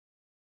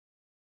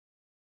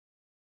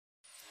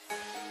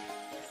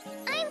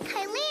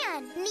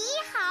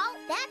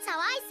That's how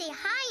I say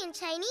hi in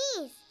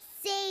Chinese.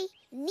 Say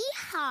你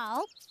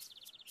好.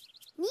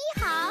 你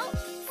好,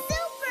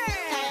 super!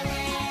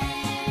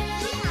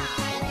 你好.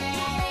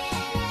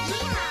 你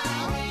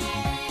好.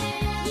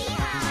 你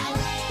好.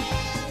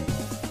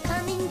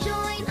 Come and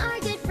join our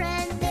good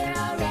friends. They're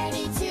all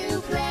ready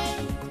to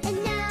play.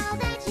 And now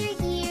that you're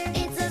here,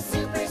 it's a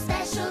super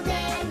special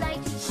day. I'd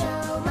like to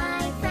show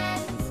my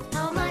friends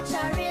how much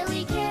I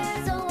really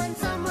care. So when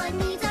someone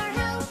needs our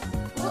help,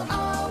 we'll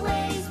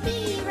always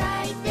be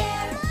right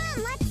there. Come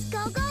on, let's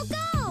go, go, go!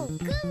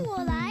 跟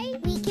我来.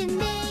 We can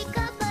make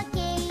up a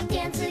game,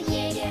 dance a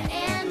yeah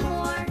and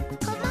more.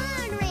 Come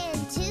on,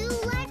 Ran 2,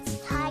 let's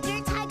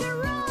tiger, tiger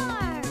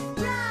roar.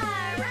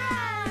 Roar,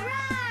 roar,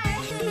 roar.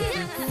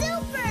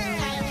 Super!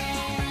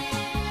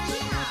 你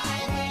好.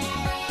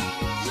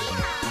 你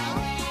好.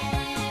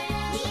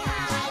 你好.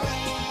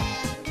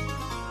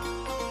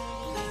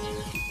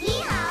 你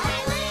好,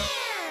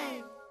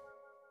 Thailand!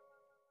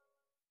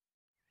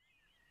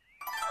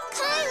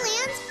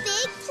 Thailand's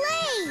Big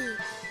Play!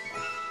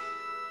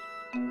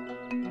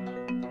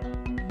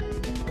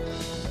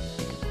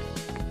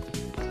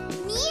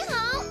 你好,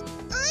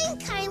 I'm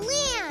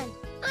Thailand.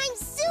 I'm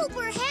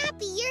super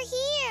happy you're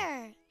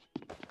here.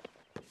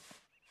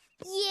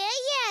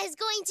 Yeah is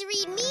going to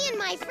read me and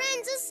my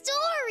friends a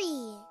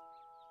story.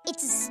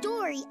 It's a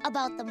story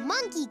about the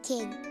Monkey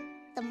King.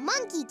 The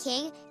Monkey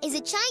King is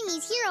a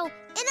Chinese hero,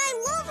 and I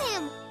love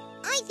him.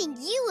 I think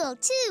you will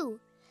too.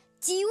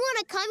 Do you want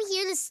to come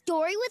hear the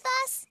story with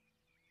us?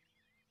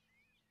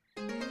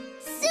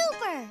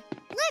 Super!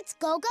 Let's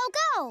go, go,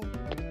 go!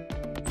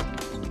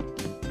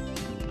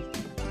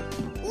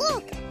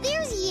 Look,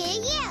 there's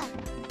Yeah.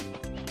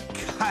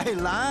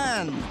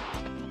 Kailan!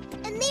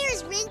 And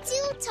there's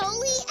Rintu,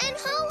 Toli, and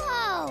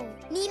Ho-Ho.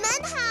 你们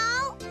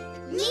好.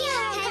 你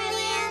好,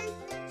 Thailand.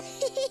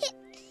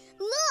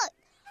 Look,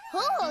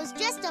 Ho-Ho's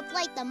dressed up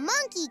like the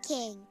Monkey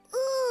King.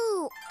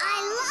 Ooh,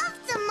 I love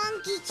the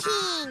Monkey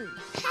King.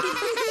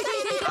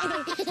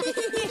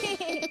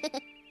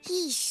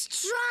 He's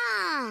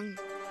strong.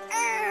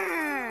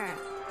 Urgh.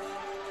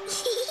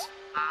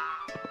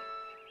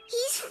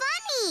 He's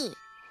funny.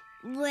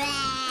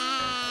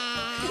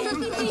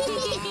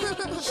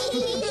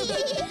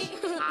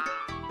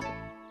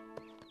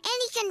 And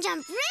he can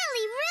jump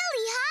really,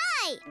 really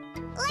high.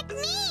 Like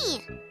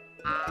me.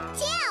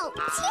 Tiao,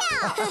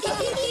 tiao.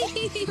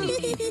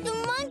 The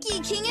Monkey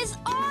King is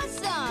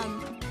awesome!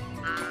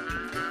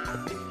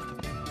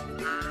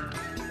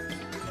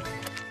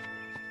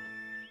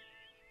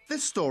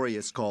 This story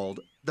is called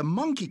The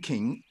Monkey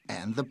King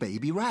and the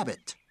Baby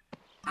Rabbit.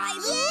 I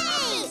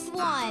love this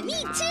one!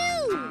 Me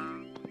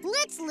too.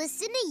 Let's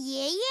listen to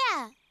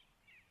Yeah.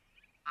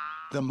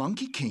 The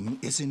Monkey King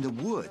is in the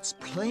woods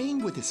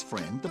playing with his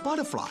friend the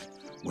butterfly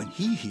when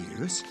he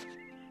hears,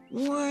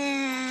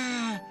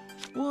 wah,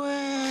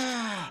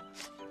 wah.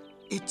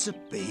 It's a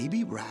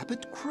baby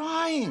rabbit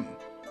crying.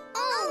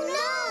 Oh,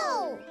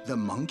 no! The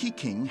Monkey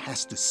King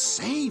has to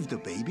save the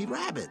baby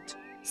rabbit.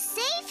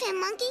 Save him,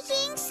 Monkey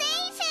King,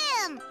 save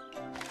him!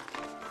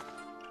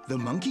 The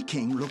Monkey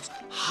King looks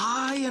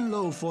high and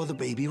low for the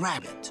baby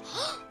rabbit.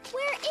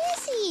 Where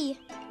is he?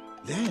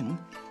 Then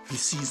he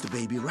sees the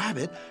baby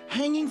rabbit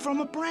hanging from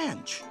a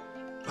branch.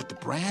 But the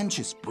branch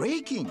is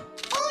breaking.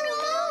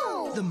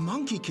 Oh, no! The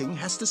Monkey King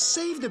has to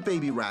save the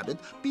baby rabbit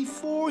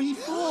before he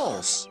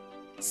falls.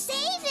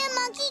 Save him,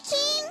 Monkey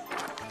King!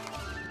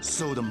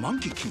 So the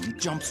Monkey King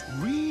jumps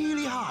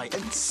really high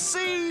and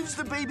saves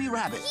the baby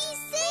rabbit. He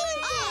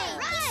saved him!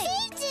 Right.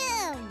 He saved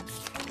him!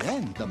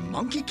 Then the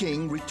Monkey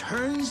King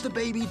returns the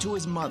baby to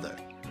his mother.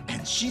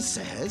 And she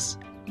says,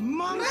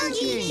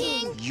 Monkey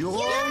King, you're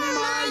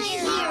my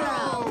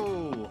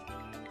hero!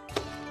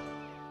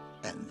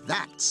 And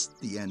that's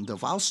the end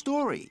of our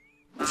story.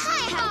 Fun!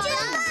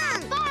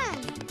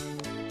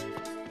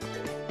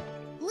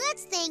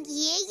 Let's thank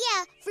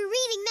Yeah for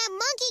reading that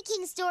Monkey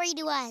King story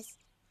to us.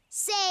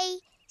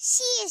 Say,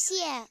 谢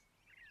谢.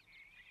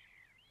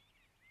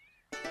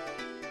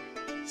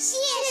 谢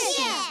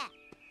谢.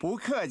 不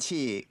客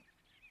气.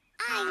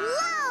 I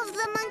love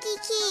the Monkey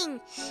King.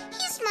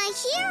 He's my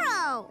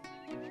hero.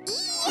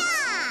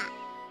 Yeah!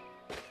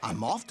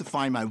 I'm off to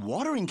find my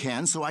watering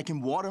can so I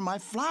can water my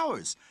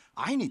flowers.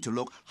 I need to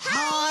look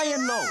high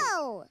and low.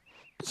 Oh!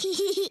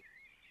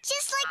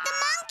 Just like the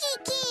Monkey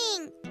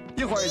King.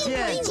 一会儿见.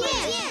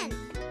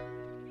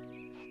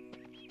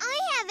 I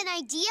have an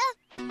idea.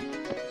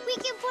 We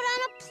can put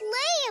on a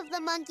play of the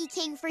Monkey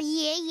King for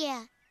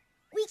Yeah.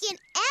 We can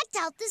act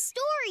out the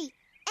story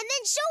and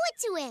then show it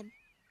to him.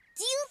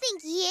 Do you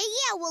think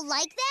Yeah will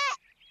like that?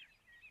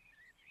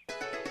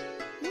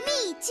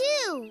 Me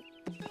too.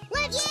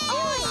 Let's do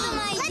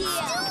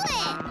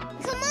it.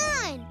 Come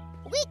on.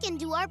 We can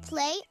do our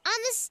play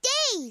on the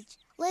stage.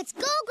 Let's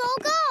go, go,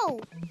 go.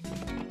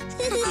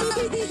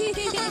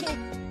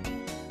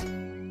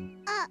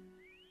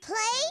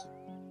 Play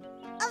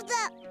of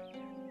the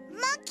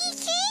Monkey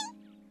King?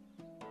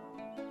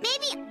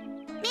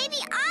 Maybe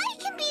I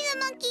can be the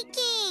Monkey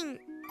King.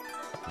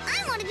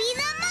 I want to be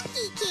the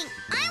Monkey King.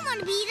 I want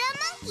to be the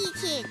Monkey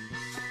King.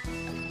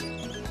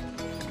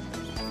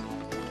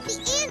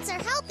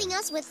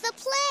 us with the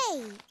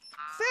play.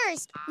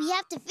 First, we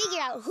have to figure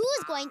out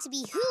who's going to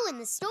be who in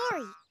the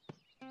story.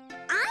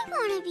 I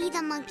want to be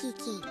the Monkey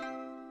King.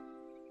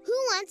 Who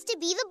wants to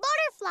be the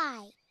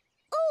butterfly?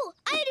 Oh,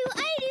 I do.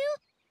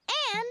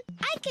 And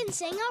I can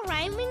sing a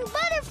rhyming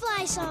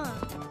butterfly song.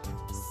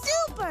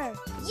 Super!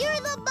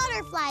 You're the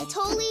butterfly,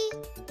 Tolly.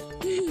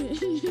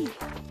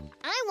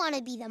 I want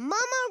to be the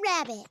Mama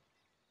Rabbit.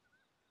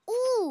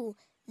 Ooh,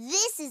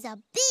 this is a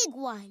big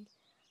one.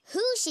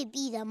 Who should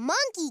be the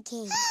Monkey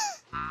King?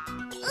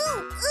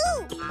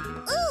 Ooh!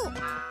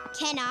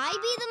 Can I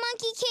be the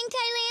Monkey King,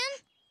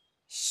 Kylan?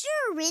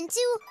 Sure,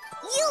 Rintu.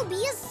 You'll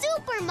be a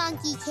Super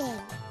Monkey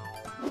King.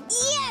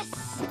 Yes!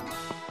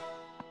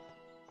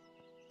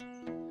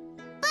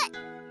 But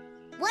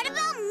what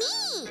about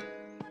me?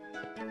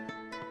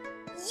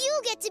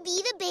 You get to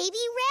be the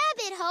baby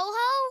rabbit,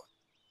 Ho-Ho.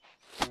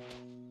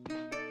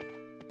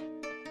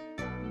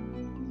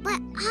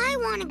 But I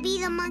want to be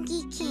the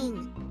Monkey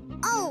King.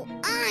 Oh,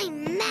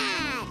 I'm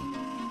mad.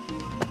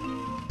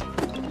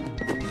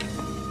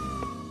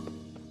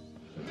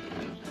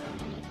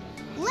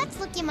 Let's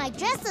look in my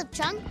dress-up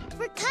trunk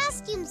for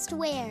costumes to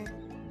wear.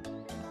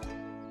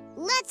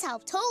 Let's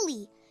help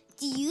Tolly.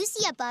 Do you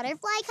see a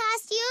butterfly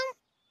costume?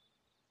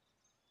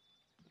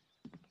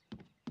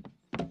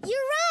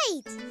 You're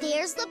right!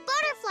 There's the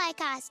butterfly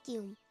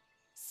costume.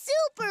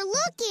 Super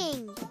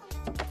looking!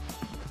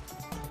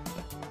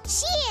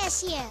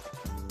 Shia!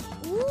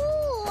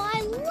 Ooh,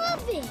 I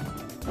love it.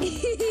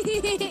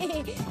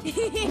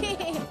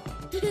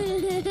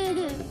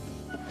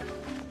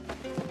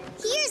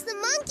 Here's the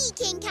Monkey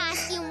King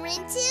costume,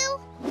 Rintu.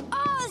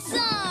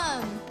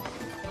 Awesome!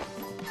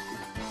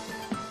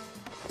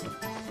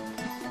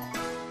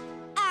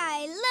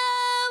 I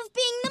love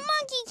being the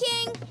Monkey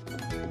King.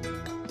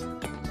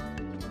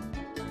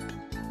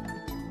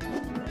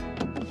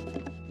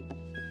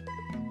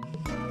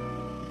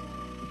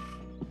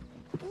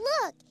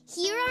 Look,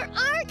 here are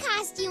our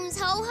costumes,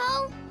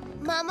 Ho-Ho.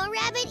 Mama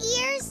Rabbit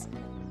ears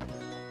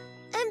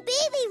and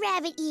Baby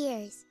Rabbit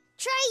ears.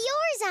 Try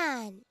yours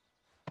on.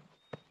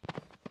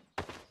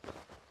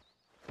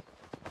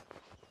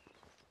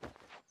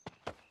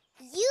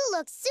 You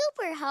look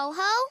super,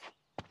 Ho-Ho.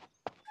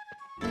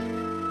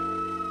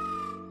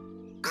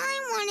 I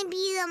want to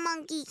be the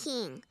Monkey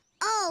King.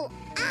 Oh,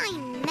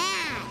 I'm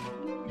mad.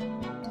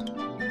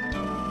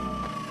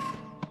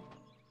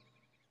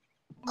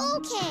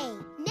 Okay,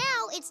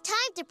 now it's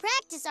time to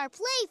practice our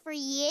play for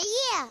Yeah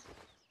Yeah.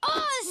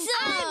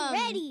 Awesome! I'm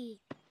ready.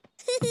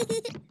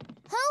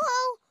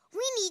 Ho-Ho,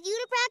 we need you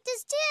to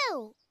practice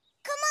too.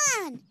 Come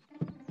on.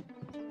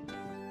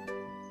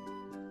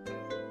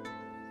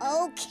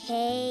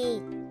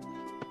 Okay.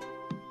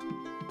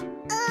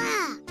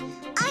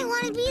 I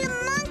want to be the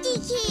Monkey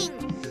King.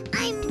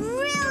 I'm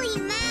really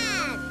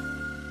mad.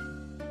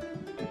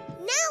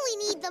 Now we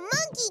need the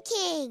Monkey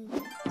King.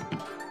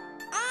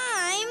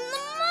 I'm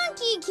the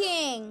Monkey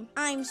King.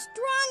 I'm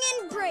strong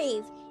and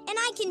brave, and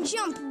I can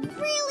jump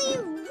really,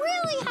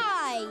 really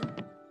high.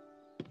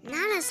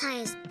 Not as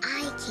high as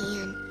I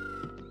can.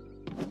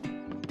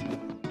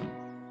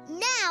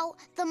 Now,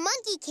 the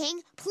Monkey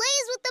King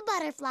plays with the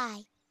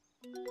butterfly.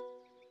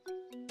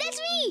 That's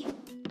me.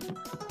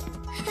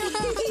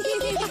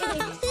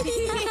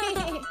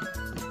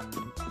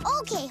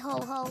 Okay,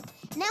 Ho-Ho.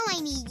 Now I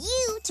need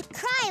you to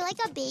cry like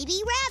a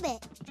baby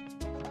rabbit.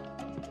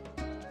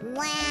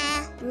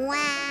 Wah,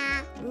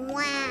 wah,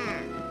 wah.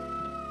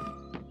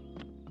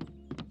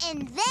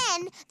 And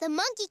then the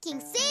Monkey King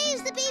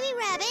saves the baby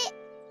rabbit.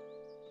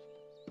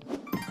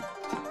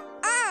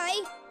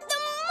 I, the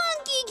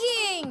Monkey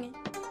King,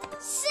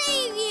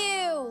 save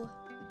you!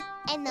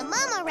 And the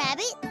Mama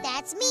Rabbit,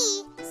 that's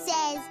me,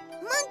 says,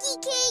 Monkey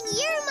King,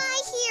 you're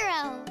my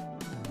hero.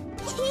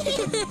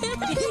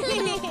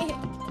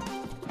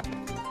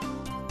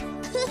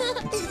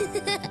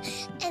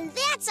 And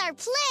that's our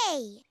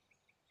play.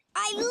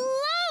 I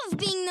love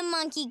being the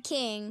Monkey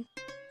King.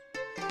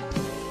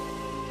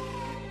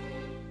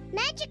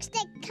 Magic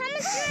stick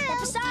coming through.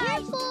 Step aside.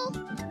 Careful.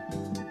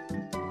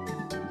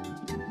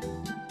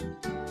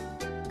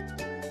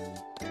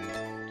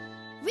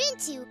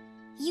 Rintu,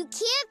 you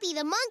can't be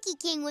the Monkey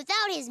King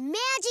without his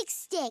magic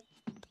stick.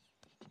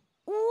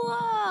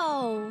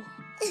 Whoa.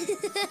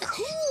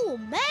 Cool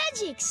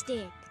magic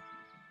stick.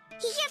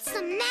 He gets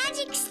the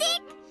magic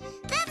stick?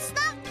 That's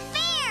not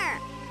fair!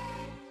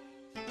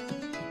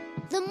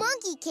 The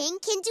Monkey King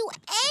can do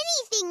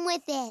anything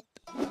with it.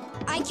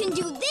 I can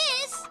do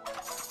this.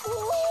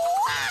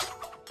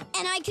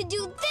 And I can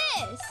do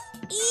this.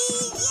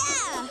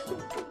 Yeah!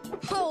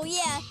 Oh,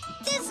 yeah.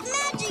 This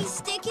magic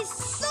stick is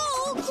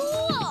so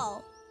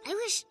cool. I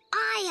wish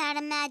I had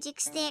a magic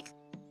stick.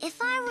 If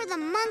I were the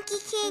Monkey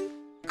King,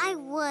 I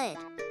would.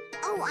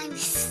 Oh, I'm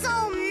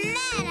so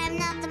mad I'm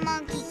not the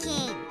Monkey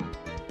King.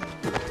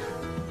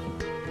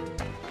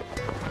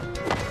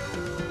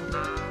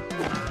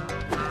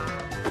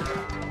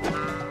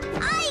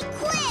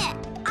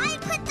 I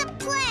quit the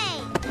play.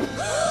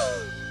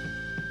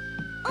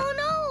 Oh,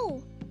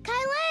 no.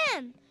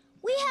 Kylan,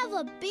 we have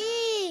a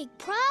big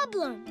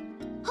problem.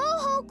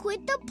 Ho-Ho quit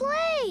quit the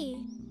play.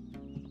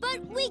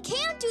 But we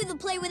can't do the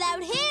play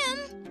without him.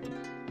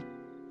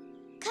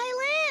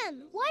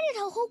 Kylan, why did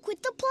Ho-Ho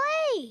quit the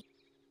play?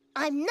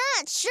 I'm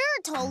not sure,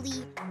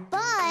 Tolly,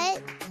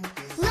 but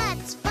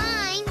let's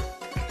find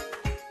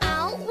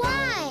out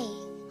why.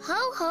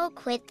 Ho-Ho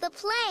quit the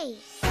play.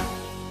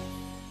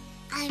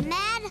 I'm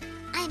mad,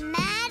 I'm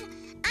mad,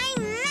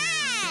 I'm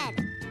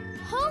mad!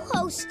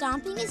 Ho-Ho's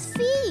stomping his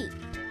feet.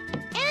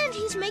 And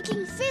he's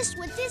making fists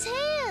with his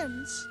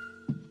hands.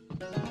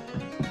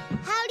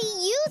 How do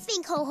you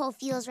think Ho-Ho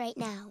feels right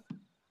now?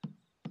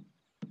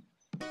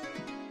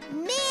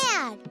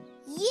 Mad!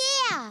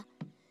 Yeah!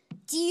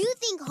 Do you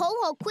think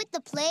Ho-Ho quit the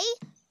play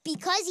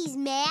because he's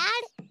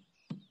mad?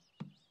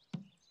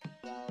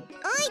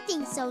 I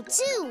think so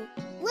too.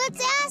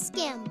 Let's ask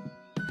him.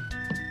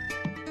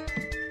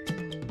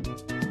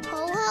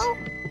 Ho-Ho,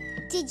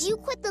 did you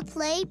quit the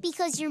play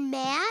because you're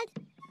mad?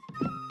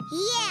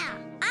 Yeah,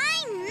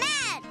 I'm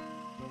mad.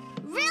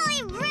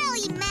 Really,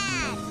 really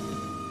mad.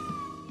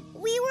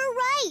 We were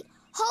right.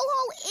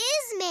 Ho-Ho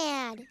is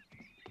mad.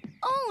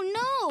 Oh,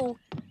 no.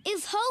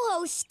 If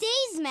Ho-Ho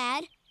stays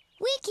mad,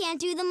 we can't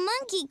do the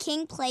Monkey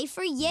King play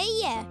for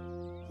Yaya.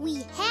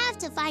 We have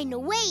to find a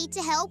way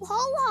to help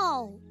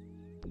Ho-Ho.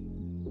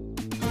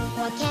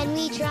 What can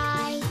we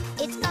try?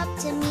 It's up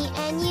to me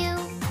and you.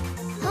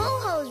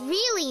 Ho-Ho's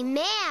really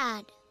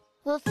mad.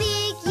 We'll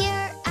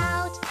figure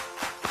out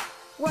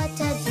what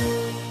to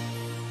do.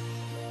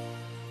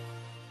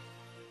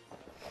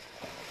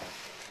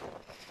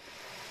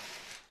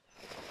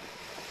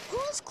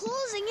 Who's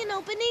closing and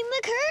opening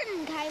the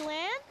curtain,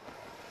 Kylan?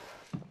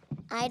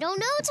 I don't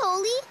know,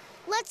 Tolly.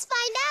 Let's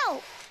find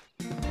out.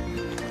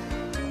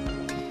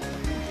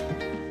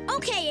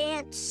 Okay,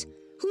 ants.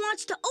 Who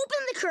wants to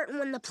open the curtain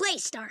when the play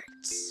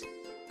starts?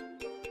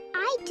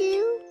 I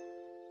do.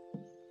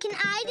 Can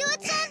I do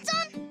it,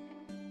 Son?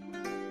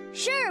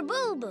 Sure,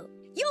 Boo Boo.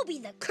 You'll be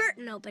the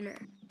curtain opener.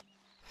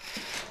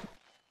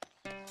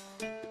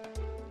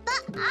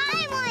 But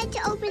I wanted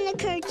to open the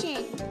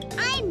curtain.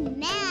 I'm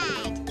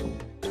mad.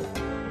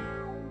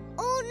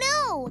 Oh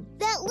no!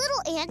 That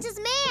little ant is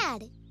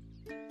mad.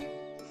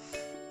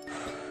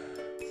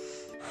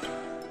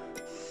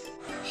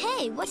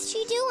 Hey, what's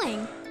she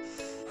doing?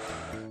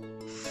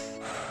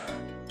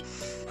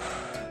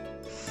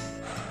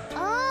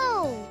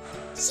 Oh,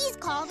 she's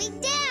calming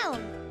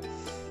down.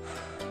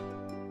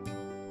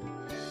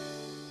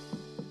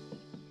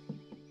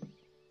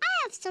 I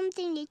have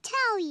something to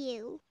tell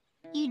you.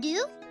 You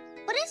do?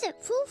 What is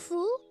it,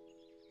 Foo-Foo?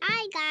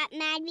 I got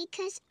mad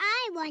because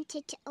I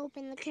wanted to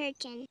open the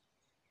curtain.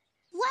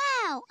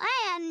 Wow,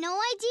 I had no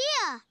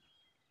idea.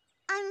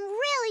 I'm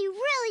really,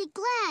 really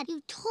glad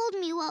you told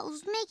me what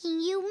was making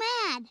you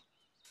mad.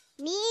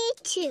 Me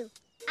too.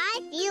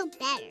 I feel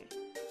better.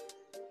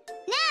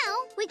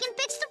 Now we can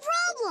fix the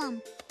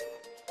problem.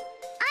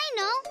 I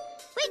know.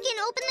 We can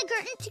open the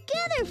curtain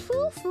together,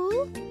 Foo-Foo.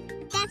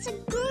 That's a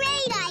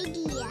great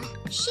idea.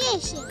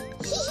 Shish.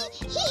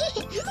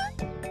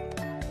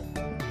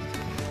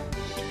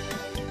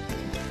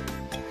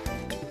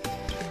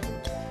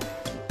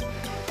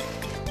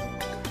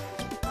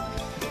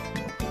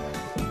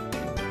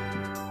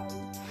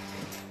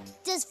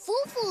 Does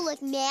Foo-Foo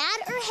look mad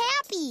or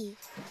happy?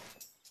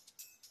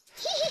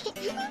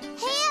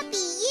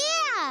 Happy,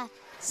 yeah!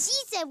 She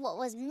said what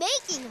was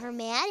making her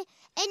mad,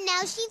 and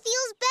now she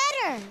feels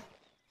better.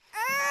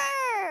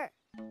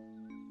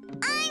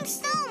 I'm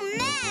so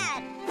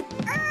mad!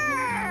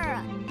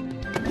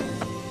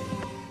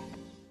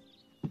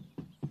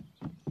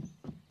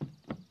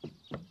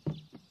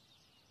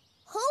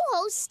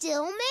 Ho-Ho's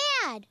still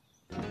mad.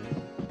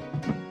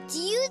 Do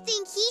you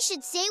think he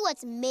should say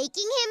what's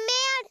making him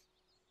mad?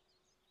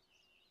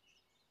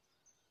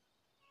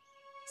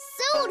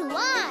 So do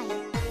I.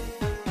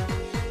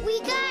 We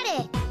got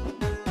it.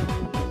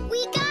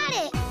 We got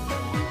it.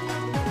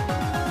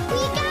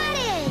 We got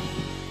it.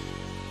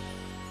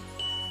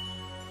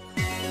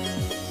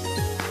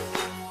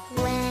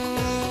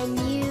 When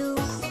you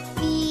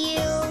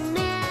feel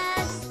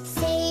mad,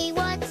 say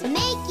what's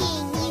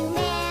making you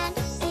mad,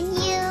 and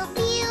you'll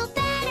feel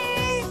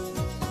better.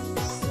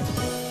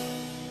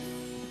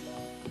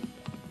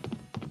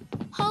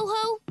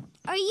 Ho-Ho,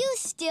 are you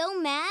still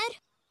mad?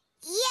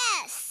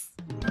 Yes.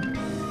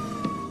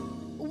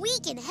 We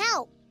can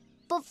help.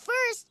 But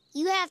first,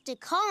 you have to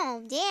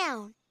calm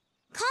down.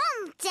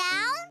 Calm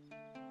down?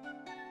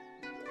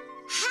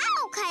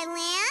 How,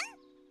 Kylan?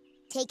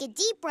 Take a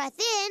deep breath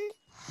in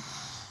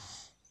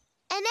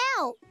and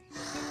out.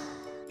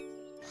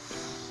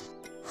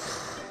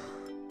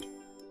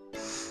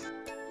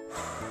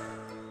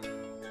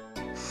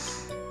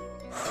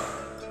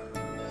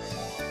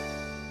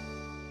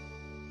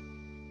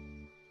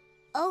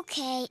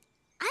 Okay,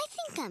 I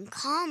think I'm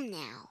calm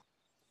now.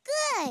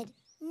 Good.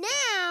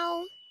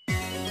 Now,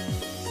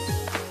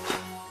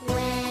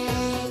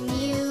 when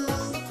you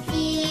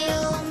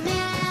feel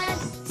mad,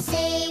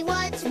 say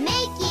what's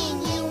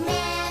making you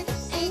mad,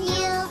 and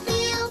you'll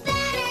feel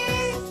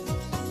better.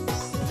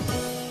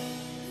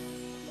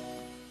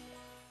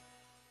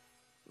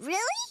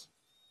 Really?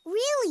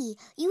 Really. me.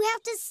 You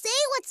have to say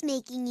what's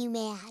making you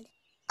mad.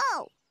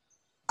 Oh,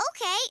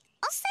 okay,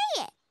 I'll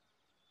say it.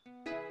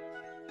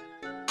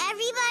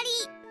 Everybody,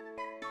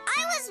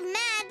 I was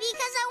mad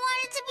because I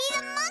wanted to be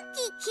the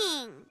Monkey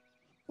King.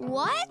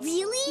 What?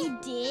 Really? You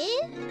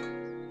did?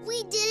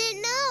 We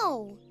didn't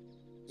know.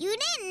 You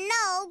didn't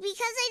know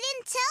because I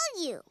didn't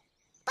tell you.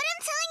 But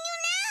I'm telling you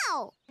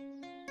now.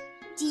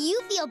 Do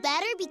you feel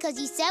better because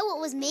you said what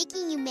was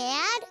making you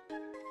mad?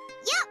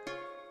 Yep.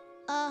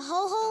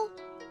 Ho-Ho,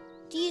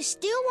 do you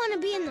still want to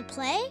be in the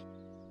play?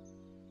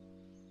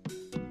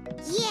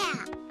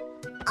 Yeah.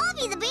 I'll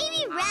be the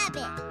baby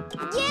rabbit.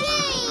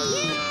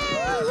 Yay!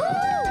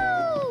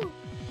 Woohoo!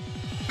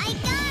 I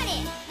got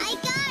it. I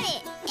got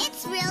it.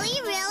 It's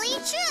really, really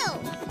true.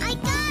 I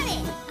got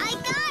it. I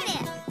got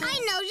it. I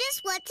know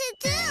just what to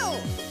do.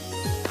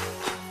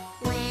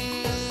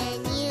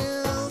 When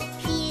you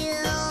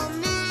feel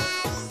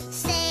mad,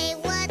 say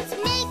what's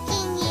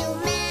making you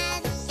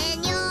mad,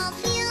 and you'll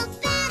feel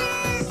better.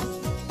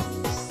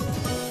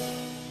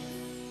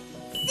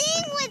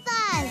 Sing with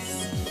us.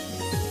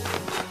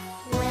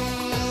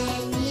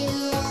 When you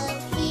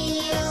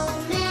feel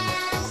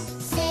mad,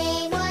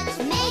 say what's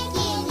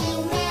making you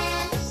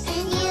mad,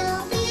 and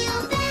you'll feel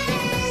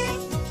better.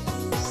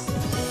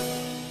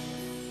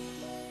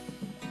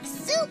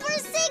 Super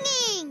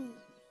singing!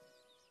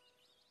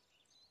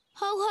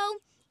 Ho-Ho,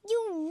 you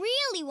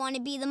really want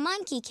to be the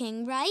Monkey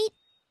King, right?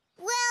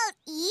 Well,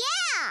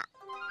 yeah.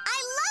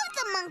 I love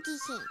the Monkey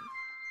King.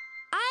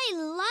 I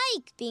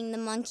like being the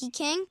Monkey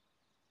King.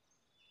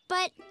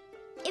 But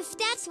if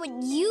that's what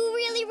you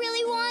really,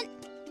 really want,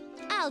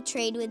 I'll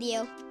trade with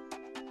you.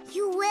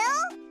 You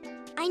will?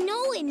 I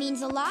know it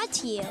means a lot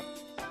to you.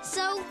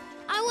 So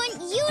I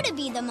want you to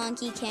be the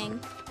Monkey King.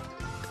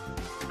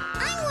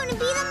 I want to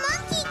be the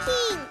Monkey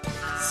King.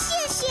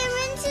 谢谢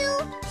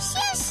Rintu. 谢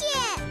谢.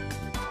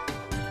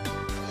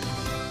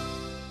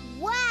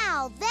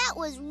 Wow, that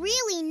was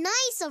really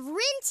nice of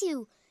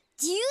Rintu.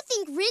 Do you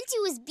think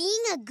Rintu is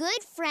being a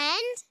good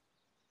friend?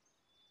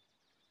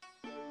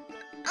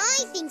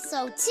 I think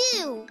so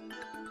too.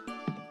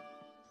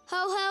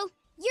 Ho-Ho,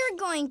 you're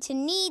going to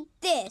need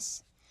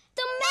this.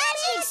 The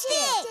magic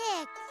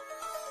stick!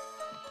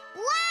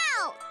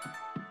 Wow!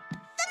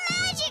 The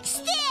magic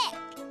stick!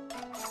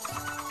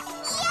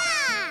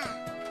 Yeah!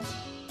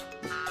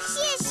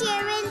 谢谢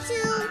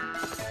Rintu.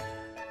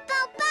 抱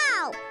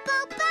抱，抱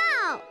抱。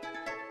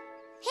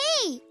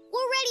 Hey,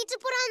 we're ready to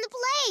put on the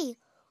play.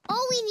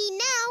 All we need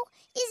now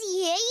is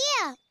yeah,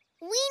 yeah.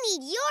 We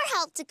need your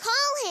help to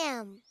call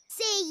him.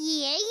 Say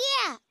yeah,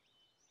 yeah.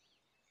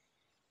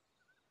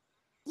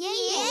 Yeah,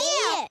 yeah,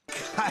 yeah.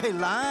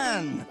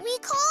 Kailan! We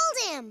called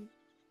him.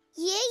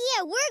 Yeah,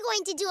 yeah, we're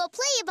going to do a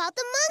play about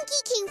the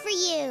Monkey King for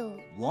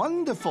you.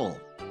 Wonderful.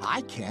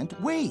 I can't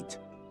wait.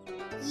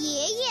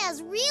 Yeah,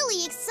 yeah's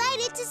really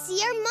excited to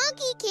see our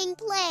Monkey King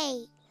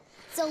play.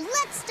 So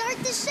let's start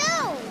the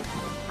show.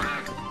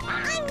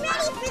 I'm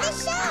ready for the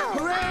show.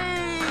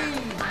 Hooray!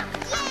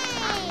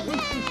 Yay!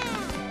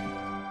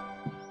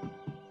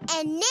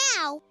 And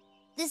now,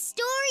 the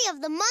story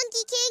of the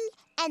Monkey King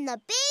and the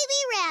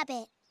baby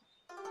rabbit.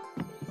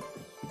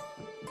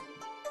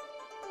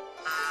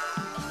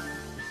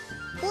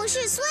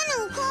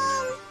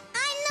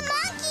 I'm the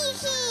Monkey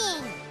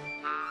King.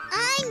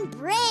 I'm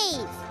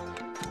brave.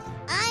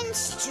 I'm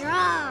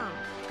strong.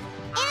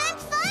 And I'm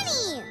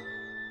funny.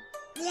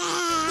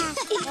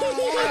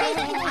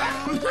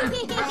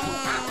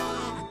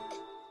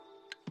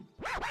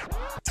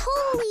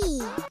 Totally.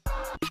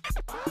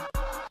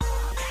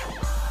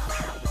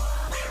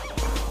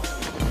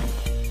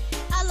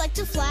 I like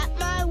to flap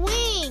my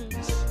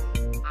wings.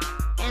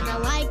 And I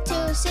like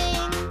to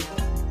sing.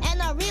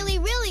 And I really,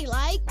 really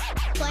like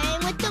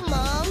playing with the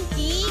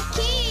Monkey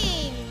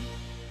King.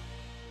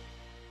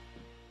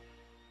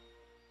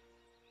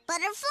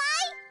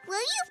 Butterfly,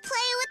 will you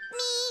play with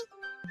me?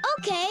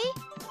 Okay.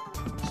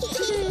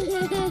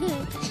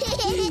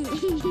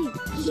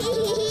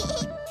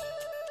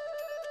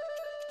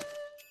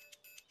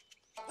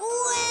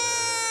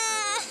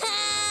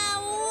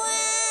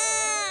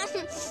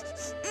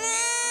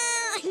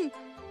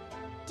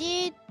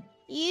 Did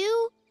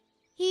you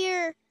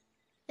hear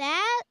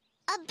that?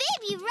 A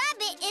baby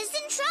rabbit is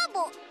in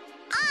trouble.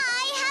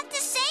 I have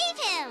to save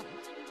him.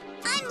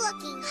 I'm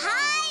looking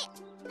high.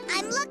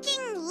 I'm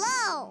looking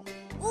low.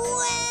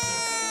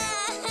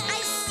 I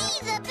see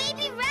the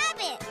baby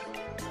rabbit.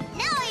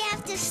 Now I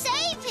have to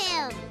save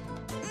him.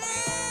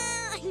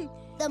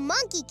 The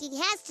Monkey King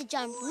has to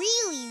jump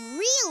really,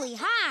 really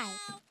high.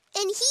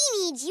 And he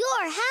needs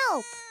your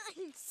help.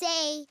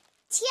 Say,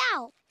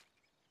 Tiao.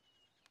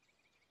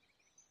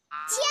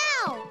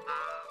 Tiao!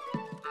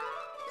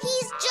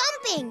 He's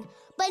jumping,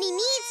 but he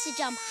needs to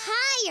jump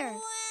higher.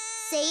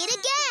 Say it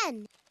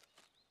again.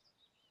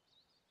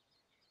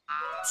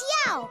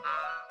 Tiao!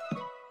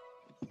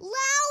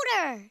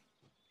 Louder!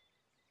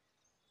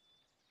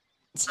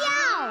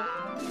 Tiao!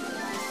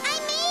 I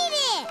made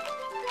it.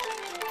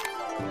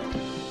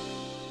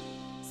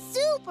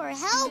 Super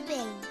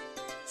helping.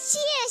 谢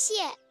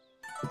谢.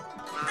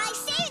 I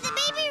saved the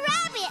baby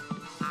rabbit.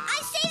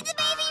 I saved the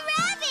baby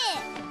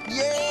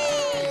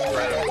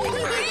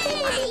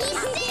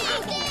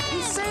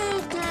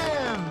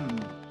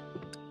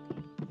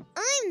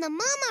the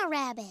mama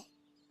rabbit.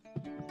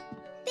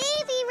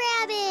 Baby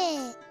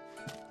rabbit!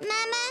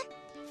 Mama,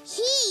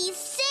 he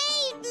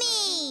saved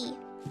me!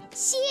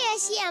 谢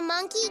谢,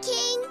 Monkey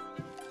King.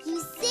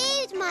 You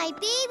saved my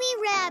baby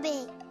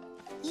rabbit.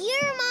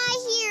 You're my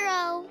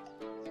hero.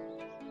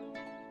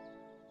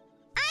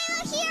 I'm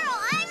a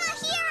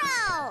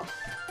hero!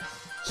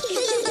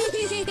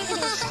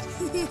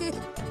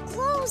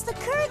 Close the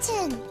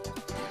curtain.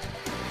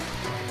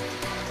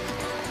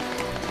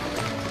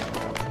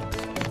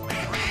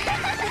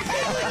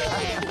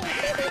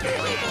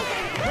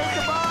 Take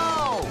the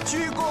ball!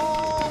 鞠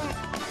躬!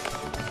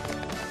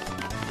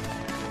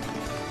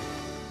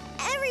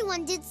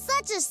 Everyone did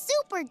such a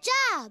super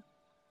job.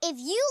 If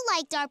you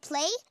liked our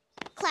play,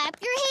 clap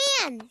your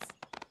hands.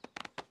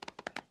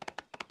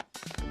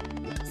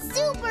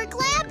 Super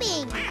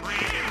clapping.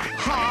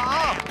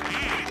 Ha!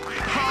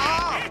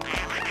 Ha!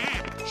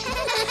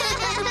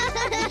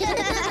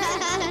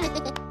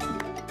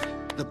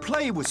 The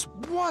play was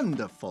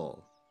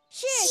wonderful.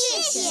 谢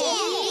谢.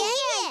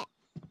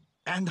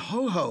 And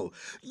Ho-Ho,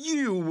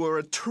 you were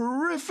a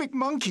terrific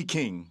Monkey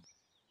King.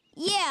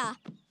 Yeah,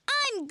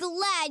 I'm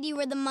glad you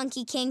were the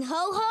Monkey King,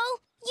 Ho-Ho.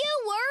 You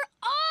were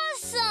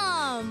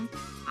awesome!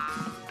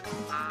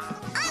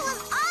 I was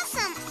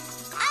awesome.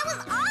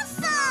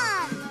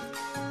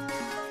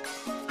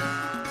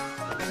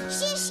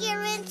 谢谢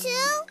人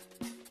too.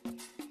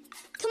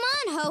 Come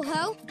on,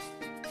 Ho-Ho.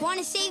 Want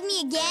to save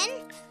me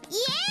again?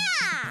 Yeah!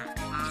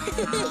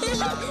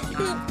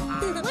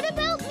 What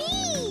about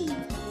me?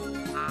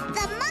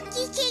 The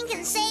Monkey King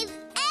can save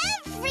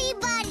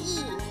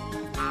everybody!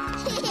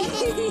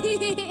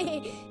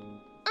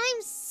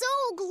 I'm so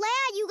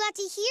glad you got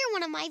to hear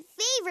one of my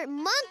favorite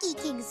Monkey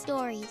King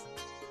stories.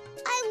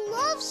 I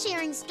love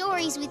sharing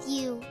stories with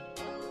you.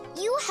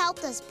 You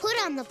helped us put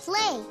on the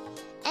play,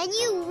 and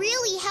you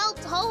really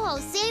helped Ho-Ho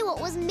say what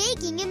was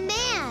making him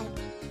mad.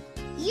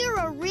 You're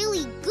a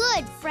really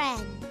good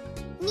friend.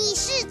 你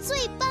是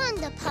最棒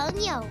的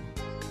朋友.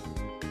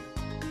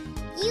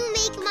 You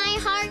make my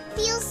heart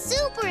feel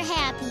super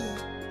happy.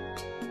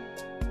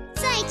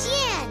 再见.